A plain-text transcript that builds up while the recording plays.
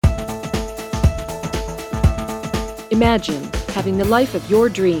Imagine having the life of your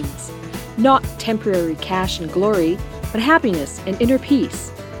dreams. Not temporary cash and glory, but happiness and inner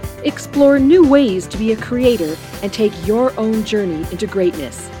peace. Explore new ways to be a creator and take your own journey into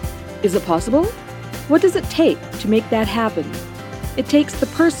greatness. Is it possible? What does it take to make that happen? It takes the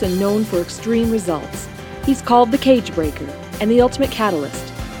person known for extreme results. He's called the cage breaker and the ultimate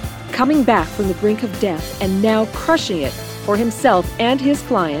catalyst. Coming back from the brink of death and now crushing it for himself and his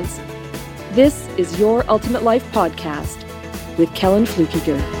clients, this is Your Ultimate Life Podcast with Kellen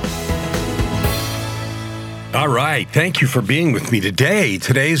Flukiger. All right. Thank you for being with me today.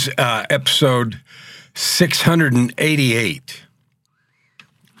 Today's episode 688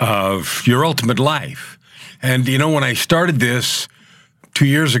 of Your Ultimate Life. And, you know, when I started this 2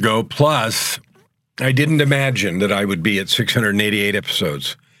 years ago, plus, I didn't imagine that I would be at 688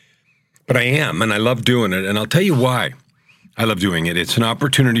 episodes. But I am, and I love doing it. And I'll tell you why I love doing it. It's an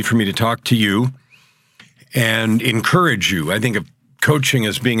opportunity for me to talk to you and encourage you. I think of coaching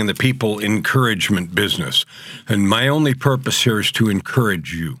as being in the people encouragement business. And my only purpose here is to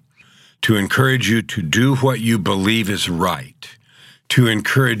encourage you to do what you believe is right, to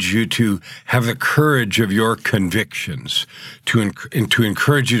encourage you to have the courage of your convictions, to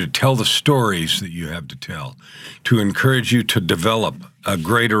encourage you to tell the stories that you have to tell, to encourage you to develop a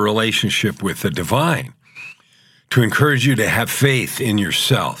greater relationship with the divine, to encourage you to have faith in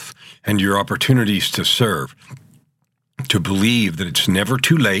yourself and your opportunities to serve, to believe that it's never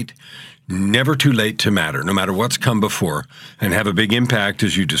too late to matter, no matter what's come before, and have a big impact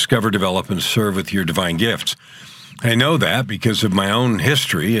as you discover, develop, and serve with your divine gifts. I know that because of my own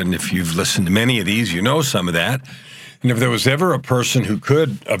history, and if you've listened to many of these, you know some of that. And if there was ever a person who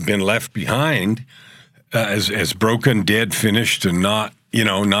could have been left behind as broken, dead, finished, and not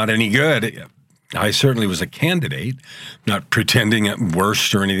any good, I certainly was a candidate, not pretending at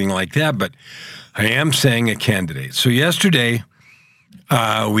worst or anything like that, but I am saying a candidate. So yesterday,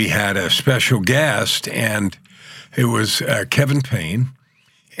 we had a special guest, and it was Kevin Payne,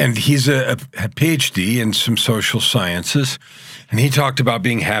 and he's a PhD in some social sciences, and he talked about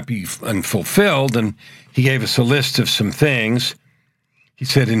being happy and fulfilled, and he gave us a list of some things. He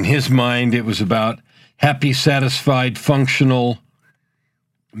said in his mind it was about happy, satisfied, functional,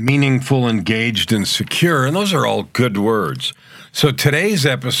 meaningful, engaged, and secure, and those are all good words. So today's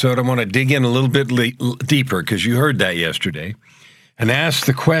episode, I want to dig in a little bit deeper, because you heard that yesterday, and ask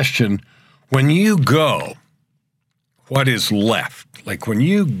the question, when you go, what is left? Like when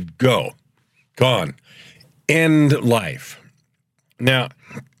you go, gone, end life. Now,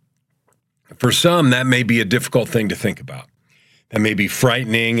 for some, that may be a difficult thing to think about. That may be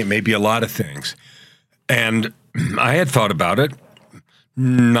frightening. It may be a lot of things. And I had thought about it.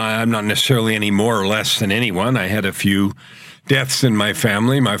 I'm not necessarily any more or less than anyone. I had a few deaths in my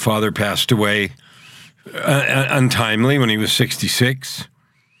family. My father passed away untimely when he was 66,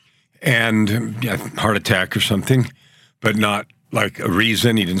 and heart attack or something, but not like a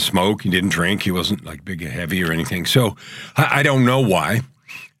reason. He didn't smoke, he didn't drink, he wasn't like big and heavy or anything. So I don't know why.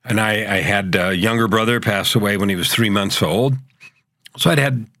 And I had a younger brother pass away when he was 3 months old. So I'd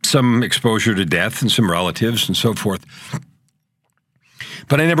had some exposure to death and some relatives and so forth.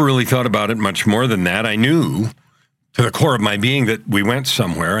 But I never really thought about it much more than that. I knew to the core of my being that we went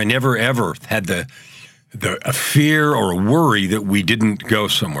somewhere. I never, ever had a fear or a worry that we didn't go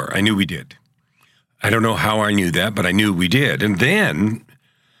somewhere. I knew we did. I don't know how I knew that, but I knew we did. And then,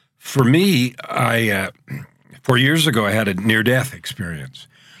 for me, 4 years ago, I had a near-death experience.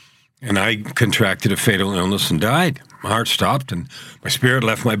 And I contracted a fatal illness and died. My heart stopped and my spirit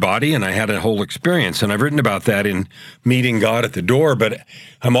left my body, and I had a whole experience. And I've written about that in Meeting God at the Door, but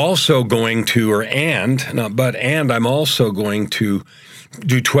I'm also going to, I'm also going to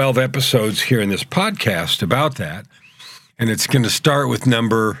do 12 episodes here in this podcast about that. And it's going to start with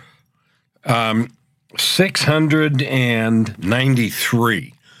number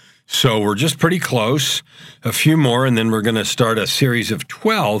 693. So we're just pretty close, a few more, and then we're going to start a series of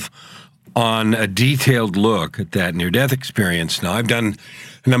 12 on a detailed look at that near-death experience. Now, I've done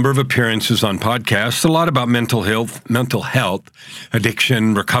a number of appearances on podcasts, a lot about mental health,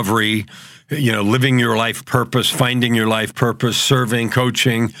 addiction, recovery, living your life purpose, finding your life purpose, serving,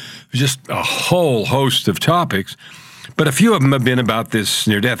 coaching, just a whole host of topics. But a few of them have been about this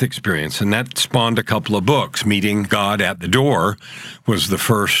near-death experience, and that spawned a couple of books. Meeting God at the Door was the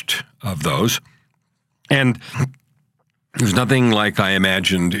first of those. And it was nothing like I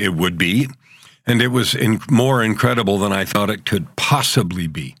imagined it would be, and it was more incredible than I thought it could possibly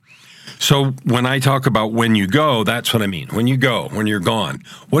be. So when I talk about when you go, that's what I mean. When you go, when you're gone,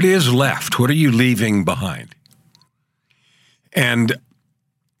 what is left? What are you leaving behind? And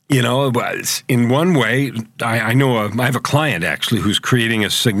In one way, I know I have a client actually who's creating a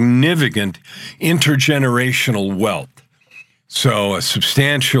significant intergenerational wealth. So a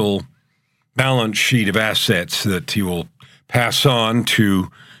substantial balance sheet of assets that he will pass on to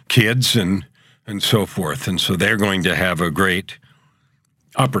kids and so forth. And so they're going to have a great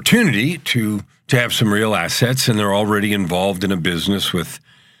opportunity to have some real assets, and they're already involved in a business with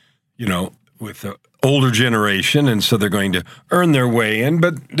the older generation, and so they're going to earn their way in,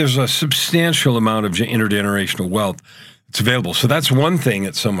 but there's a substantial amount of intergenerational wealth that's available. So that's one thing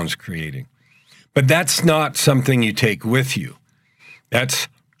that someone's creating. But that's not something you take with you. That's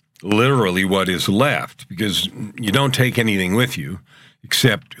literally what is left, because you don't take anything with you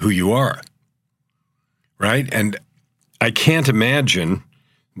except who you are, right? And I can't imagine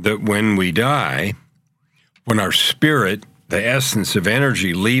that when we die, when our spirit, the essence of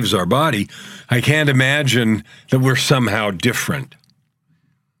energy, leaves our body, I can't imagine that we're somehow different.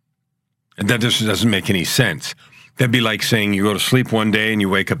 And that just doesn't make any sense. That'd be like saying you go to sleep one day and you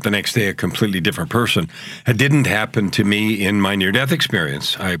wake up the next day a completely different person. It didn't happen to me in my near-death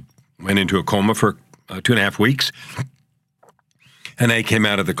experience. I went into a coma for 2.5 weeks, and I came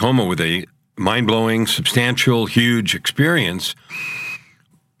out of the coma with a mind-blowing, substantial, huge experience.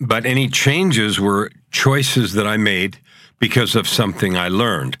 But any changes were choices that I made because of something I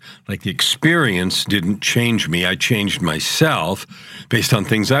learned. Like the experience didn't change me. I changed myself based on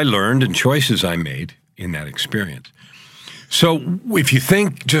things I learned and choices I made in that experience. So if you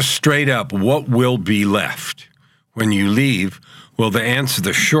think just straight up, what will be left when you leave? Well,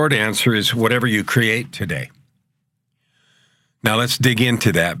 the short answer is whatever you create today. Now let's dig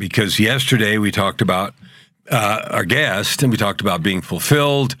into that, because yesterday we talked about our guest, and we talked about being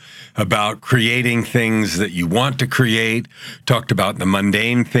fulfilled, about creating things that you want to create, talked about the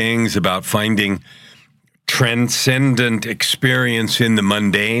mundane things, about finding transcendent experience in the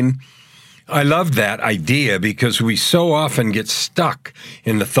mundane. I love that idea because we so often get stuck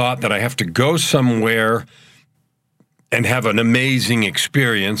in the thought that I have to go somewhere and have an amazing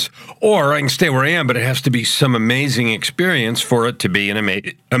experience, or I can stay where I am, but it has to be some amazing experience for it to be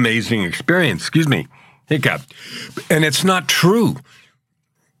an amazing experience. Excuse me. Hiccup. And it's not true.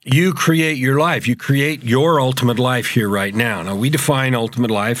 You create your life. You create your ultimate life here right now. Now, we define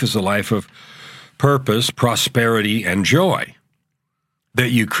ultimate life as a life of purpose, prosperity, and joy that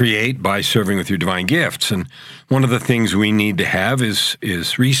you create by serving with your divine gifts. And one of the things we need to have is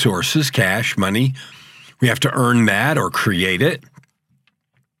resources, cash, money. We have to earn that or create it.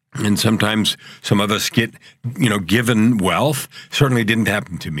 And sometimes some of us get, given wealth. Certainly didn't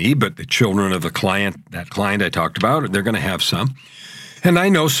happen to me, but the children of that client I talked about, they're going to have some. And I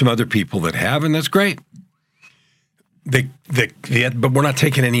know some other people that have, and that's great. But we're not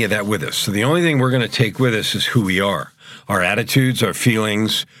taking any of that with us. So the only thing we're going to take with us is who we are, our attitudes, our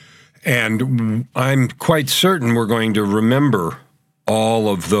feelings. And I'm quite certain we're going to remember all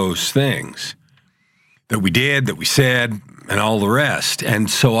of those things that we did, that we said, and all the rest. And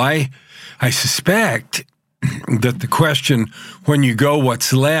so I suspect that the question, when you go,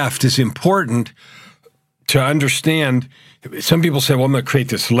 what's left, is important to understand. Some people say, well, I'm going to create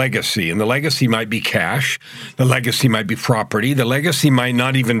this legacy, and the legacy might be cash, the legacy might be property, the legacy might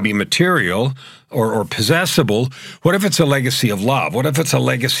not even be material or possessible. What if it's a legacy of love? What if it's a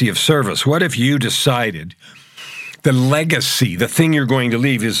legacy of service? What if you decided the legacy, the thing you're going to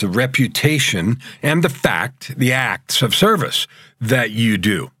leave, is the reputation and the acts of service that you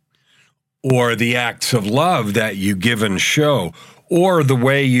do, or the acts of love that you give and show, or the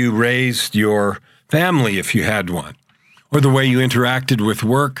way you raised your family if you had one, or the way you interacted with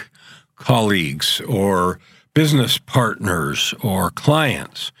work colleagues or business partners or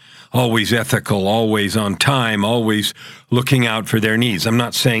clients. Always ethical, always on time, always looking out for their needs. I'm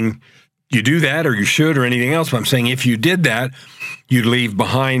not saying you do that or you should or anything else, but I'm saying if you did that, you'd leave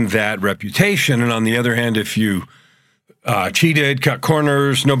behind that reputation. And on the other hand, if you cheated, cut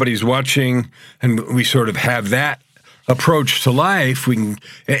corners, nobody's watching, and we sort of have that approach to life,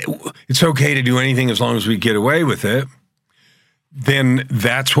 it's okay to do anything as long as we get away with it, then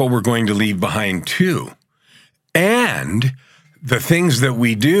that's what we're going to leave behind too. And the things that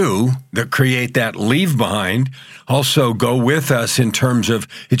we do that create that leave behind also go with us in terms of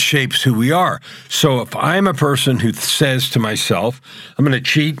it shapes who we are. So if I'm a person who says to myself, I'm going to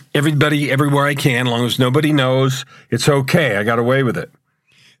cheat everybody everywhere I can, as long as nobody knows, it's okay, I got away with it,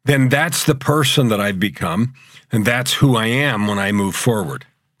 then that's the person that I've become, and that's who I am when I move forward.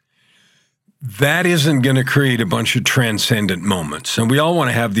 That isn't going to create a bunch of transcendent moments. And we all want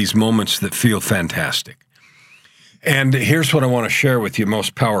to have these moments that feel fantastic. And here's what I want to share with you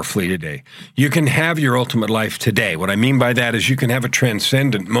most powerfully today. You can have your ultimate life today. What I mean by that is you can have a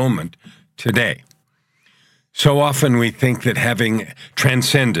transcendent moment today. So often we think that having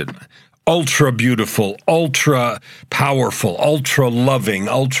transcendent, ultra beautiful, ultra powerful, ultra loving,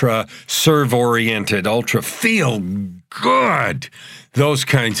 ultra serve-oriented, ultra feel good, those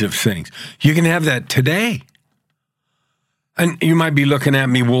kinds of things. You can have that today. And you might be looking at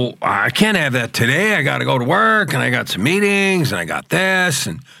me, well, I can't have that today. I got to go to work, and I got some meetings, and I got this,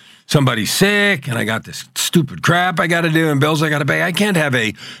 and somebody's sick, and I got this stupid crap I got to do, and bills I got to pay. I can't have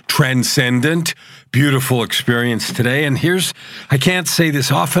a transcendent, beautiful experience today. And I can't say this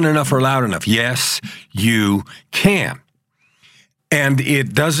often enough or loud enough. Yes, you can. And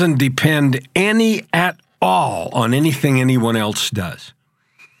it doesn't depend any at all on anything anyone else does.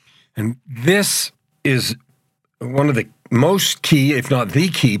 And this is one of the most key, if not the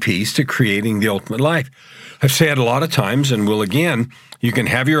key piece to creating the ultimate life. I've said a lot of times, and will again, you can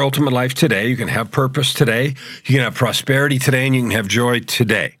have your ultimate life today, you can have purpose today, you can have prosperity today, and you can have joy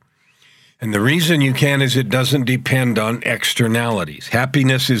today. And the reason you can is it doesn't depend on externalities.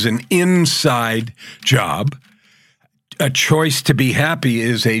 Happiness is an inside job. A choice to be happy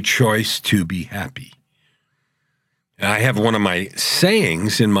is a choice to be happy. And I have one of my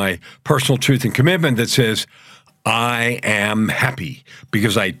sayings in my personal truth and commitment that says, I am happy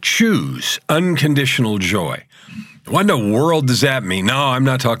because I choose unconditional joy. What in the world does that mean? No, I'm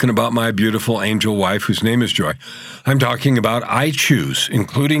not talking about my beautiful angel wife whose name is Joy. I'm talking about I choose,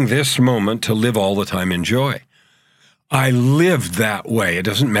 including this moment, to live all the time in joy. I live that way. It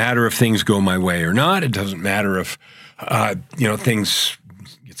doesn't matter if things go my way or not. It doesn't matter if, things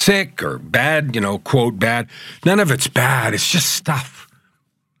get sick or bad, quote, bad. None of it's bad. It's just stuff.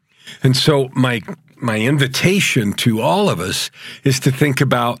 And so my invitation to all of us is to think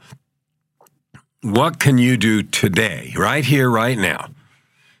about what can you do today, right here, right now,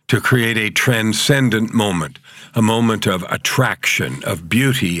 to create a transcendent moment, a moment of attraction, of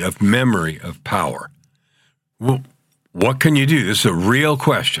beauty, of memory, of power. Well, what can you do? This is a real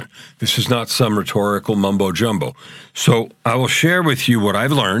question. This is not some rhetorical mumbo jumbo. So I will share with you what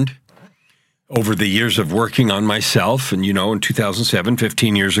I've learned over the years of working on myself. And, in 2007,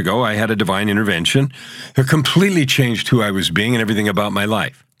 15 years ago, I had a divine intervention that completely changed who I was being and everything about my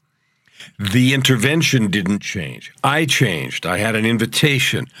life. The intervention didn't change. I changed. I had an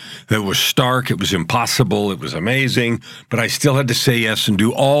invitation that was stark. It was impossible. It was amazing. But I still had to say yes and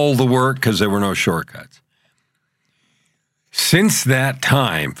do all the work because there were no shortcuts. Since that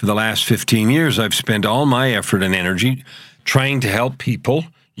time, for the last 15 years, I've spent all my effort and energy trying to help people,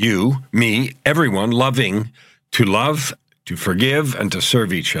 you, me, everyone, to love, to forgive, and to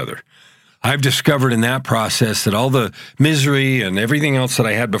serve each other. I've discovered in that process that all the misery and everything else that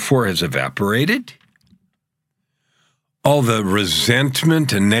I had before has evaporated. All the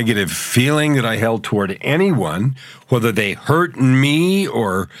resentment and negative feeling that I held toward anyone, whether they hurt me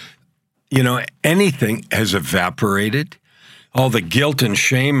or, anything, has evaporated. All the guilt and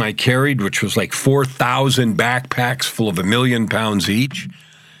shame I carried, which was like 4,000 backpacks full of 1 million pounds each,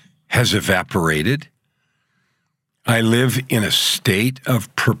 has evaporated. I live in a state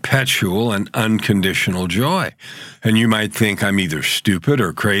of perpetual and unconditional joy. And you might think I'm either stupid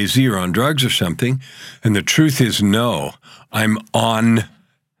or crazy or on drugs or something. And the truth is, no, I'm on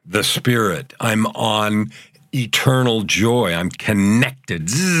the Spirit. I'm on eternal joy. I'm connected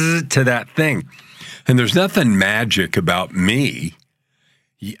to that thing. And there's nothing magic about me.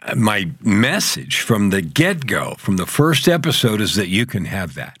 My message from the get-go, from the first episode, is that you can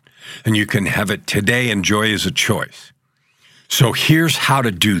have that. And you can have it today, and joy is a choice. So here's how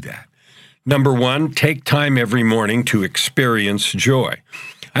to do that. Number one, take time every morning to experience joy.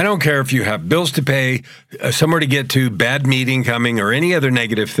 I don't care if you have bills to pay, somewhere to get to, bad meeting coming, or any other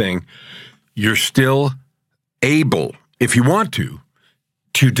negative thing. You're still able, if you want to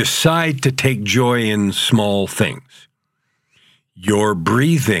decide to take joy in small things. You're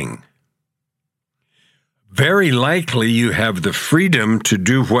breathing. Very likely you have the freedom to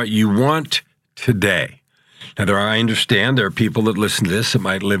do what you want today. Now, I understand there are people that listen to this that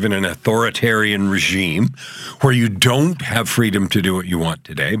might live in an authoritarian regime where you don't have freedom to do what you want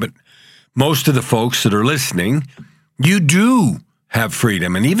today, but most of the folks that are listening, you do have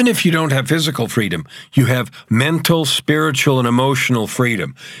freedom. And even if you don't have physical freedom, you have mental, spiritual, and emotional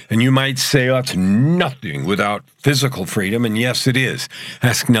freedom. And you might say, oh, that's nothing without physical freedom. And yes, it is.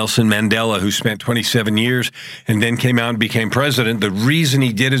 Ask Nelson Mandela, who spent 27 years and then came out and became president. The reason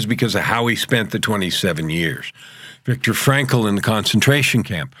he did is because of how he spent the 27 years. Viktor Frankl in the concentration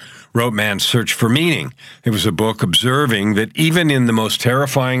camp wrote Man's Search for Meaning. It was a book observing that even in the most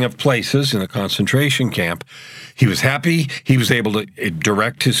terrifying of places, in a concentration camp, he was happy, he was able to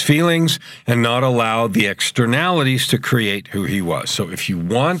direct his feelings and not allow the externalities to create who he was. So if you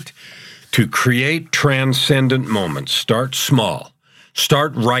want to create transcendent moments, start small.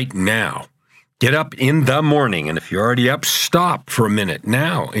 Start right now. Get up in the morning, and if you're already up, stop for a minute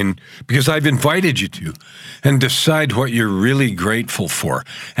now, because I've invited you to, and decide what you're really grateful for.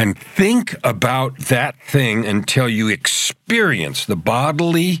 And think about that thing until you experience the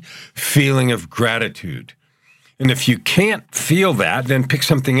bodily feeling of gratitude. And if you can't feel that, then pick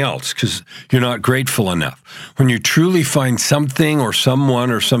something else because you're not grateful enough. When you truly find something or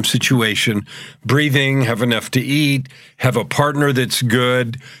someone or some situation, breathing, have enough to eat, have a partner that's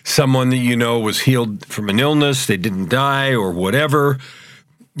good, someone that you know was healed from an illness, they didn't die or whatever,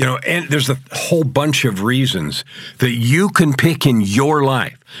 and there's a whole bunch of reasons that you can pick in your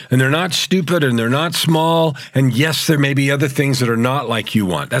life. And they're not stupid and they're not small. And yes, there may be other things that are not like you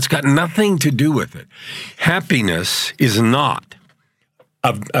want. That's got nothing to do with it. Happiness is not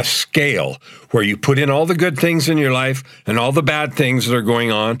a scale where you put in all the good things in your life and all the bad things that are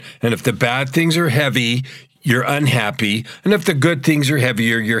going on. And if the bad things are heavy, you're unhappy. And if the good things are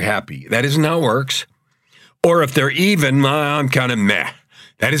heavier, you're happy. That isn't how it works. Or if they're even, I'm kind of meh.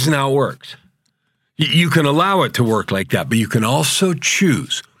 That isn't how it works. You can allow it to work like that, but you can also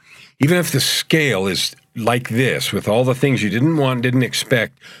choose. Even if the scale is like this, with all the things you didn't want, didn't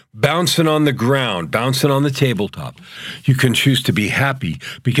expect, bouncing on the ground, bouncing on the tabletop, you can choose to be happy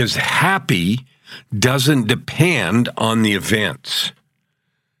because happy doesn't depend on the events.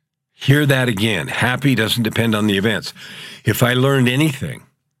 Hear that again. Happy doesn't depend on the events. If I learned anything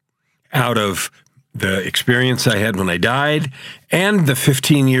out of the experience I had when I died, and the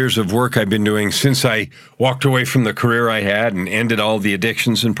 15 years of work I've been doing since I walked away from the career I had and ended all the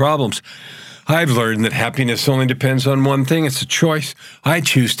addictions and problems, I've learned that happiness only depends on one thing. It's a choice. I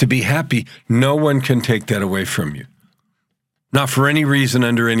choose to be happy. No one can take that away from you. Not for any reason,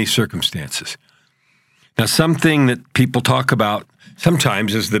 under any circumstances. Now, something that people talk about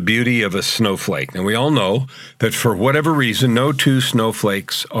sometimes is the beauty of a snowflake. And we all know that for whatever reason, no two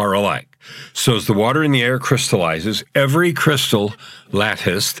snowflakes are alike. So as the water in the air crystallizes, every crystal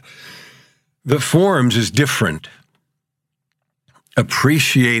lattice that forms is different.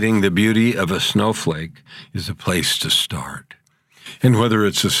 Appreciating the beauty of a snowflake is a place to start. And whether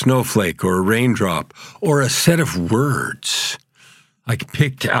it's a snowflake or a raindrop or a set of words, I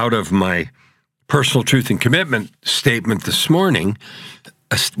picked out of my personal truth and commitment statement this morning,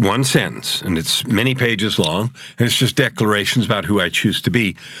 one sentence, and it's many pages long, and it's just declarations about who I choose to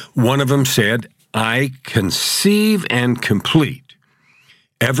be. One of them said, I conceive and complete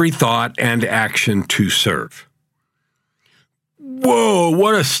every thought and action to serve. Whoa,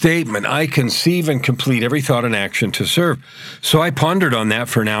 what a statement. I conceive and complete every thought and action to serve. So I pondered on that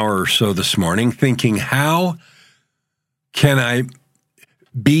for an hour or so this morning, thinking, how can I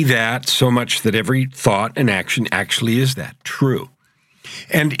be that so much that every thought and action actually is that true?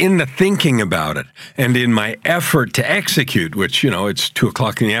 And in the thinking about it and in my effort to execute, which, it's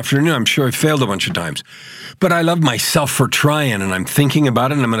 2:00 in the afternoon, I'm sure I failed a bunch of times, but I love myself for trying, and I'm thinking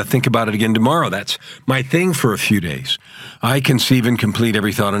about it, and I'm going to think about it again tomorrow. That's my thing for a few days. I conceive and complete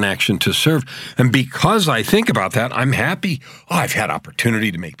every thought and action to serve. And because I think about that, I'm happy. I've had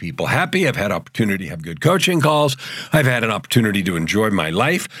opportunity to make people happy. I've had opportunity to have good coaching calls. I've had an opportunity to enjoy my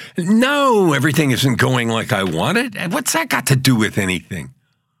life. No, everything isn't going like I wanted. And what's that got to do with anything?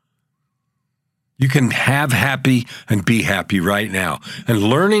 You can have happy and be happy right now. And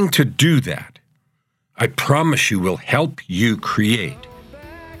learning to do that, I promise you, will help you create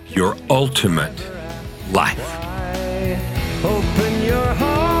your ultimate life. Open your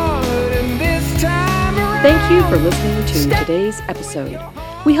heart and this time around. Thank you for listening to today's episode.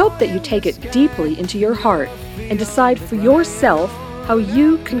 We hope that you take it deeply into your heart and decide for yourself how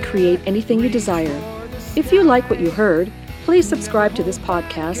you can create anything you desire. If you like what you heard, please subscribe to this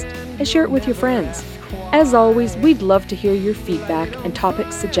podcast and share it with your friends. As always, we'd love to hear your feedback and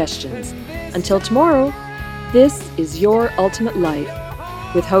topic suggestions. Until tomorrow, this is Your Ultimate Life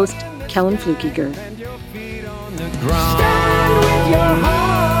with host Kellen Flukiger. Stand with your heart.